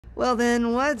Well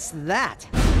then, what's that?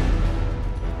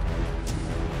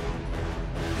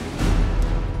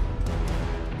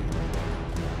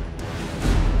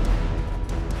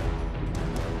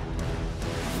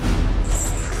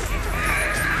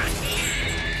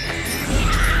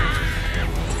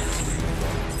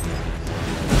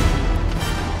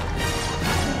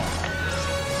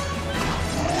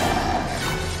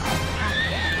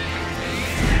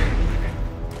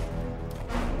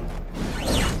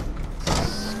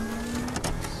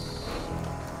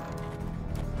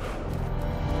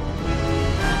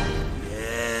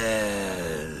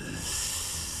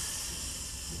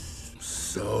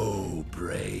 So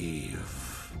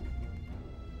brave.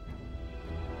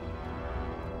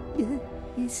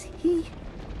 Is he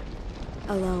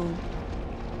alone?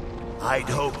 I'd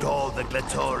hoped all the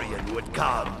Glatorian would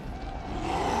come.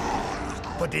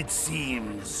 But it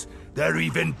seems they're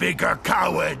even bigger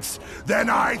cowards than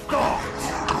I thought.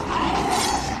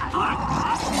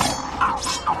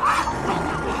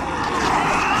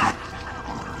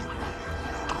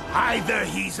 Either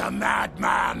he's a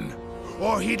madman,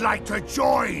 or he'd like to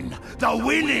join the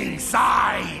winning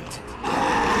side.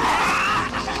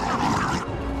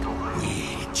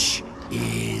 Which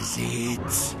is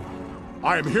it?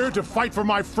 I am here to fight for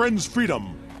my friend's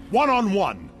freedom,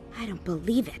 one-on-one. I don't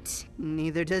believe it.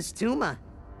 Neither does Tuma.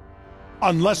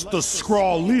 Unless the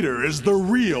Skrull leader is the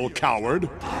real coward.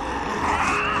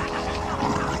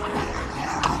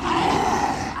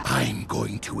 I'm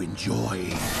going to enjoy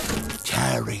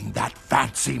tearing that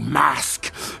fancy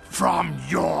mask from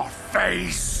your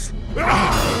face.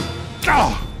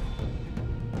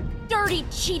 Dirty,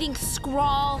 cheating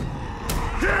Skrull!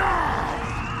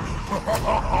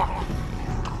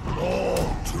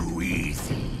 All too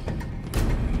easy.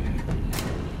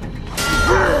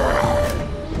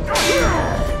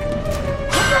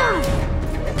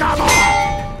 Come on!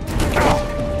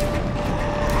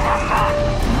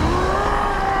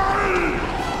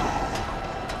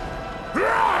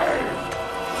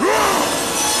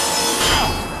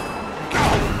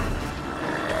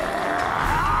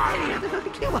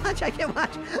 I can't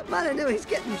watch. Mananui's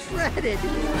getting shredded.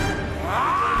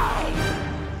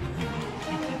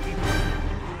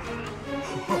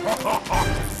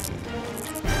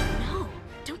 No,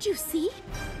 don't you see?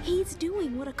 He's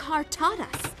doing what Akar taught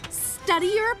us. Study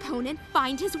your opponent,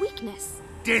 find his weakness.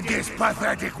 Did this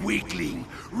pathetic weakling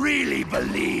really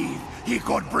believe he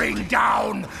could bring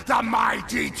down the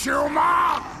mighty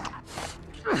Tuma?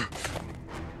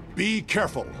 Be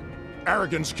careful.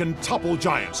 Arrogance can topple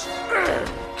giants.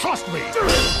 Trust me!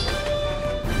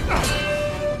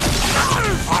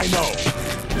 I know.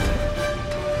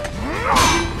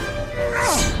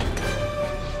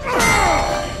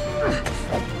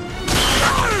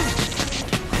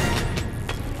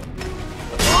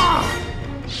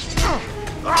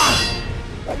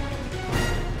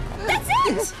 That's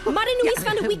it! Mananui's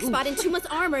found a weak spot in Tuma's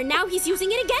armor, and now he's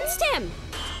using it against him!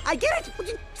 I get it! Would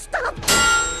you stop?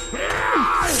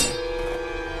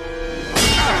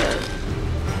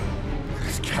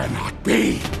 This cannot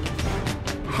be.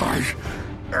 I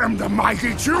am the mighty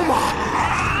Tuma.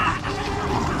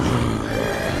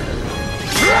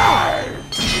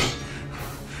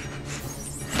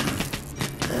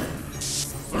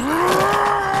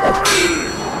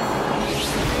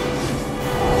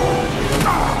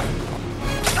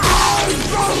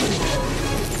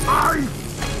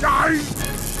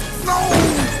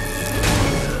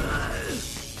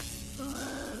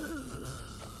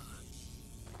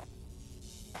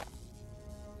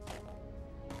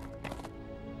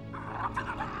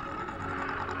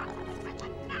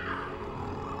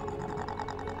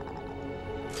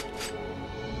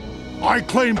 I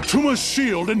claim Tuma's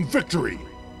shield in victory.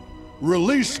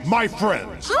 Release my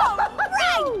friends.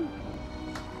 Right!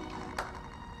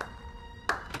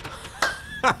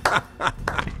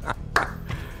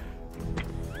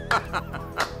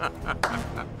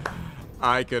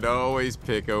 I could always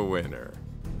pick a winner.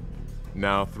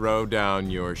 Now throw down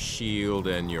your shield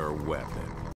and your weapon.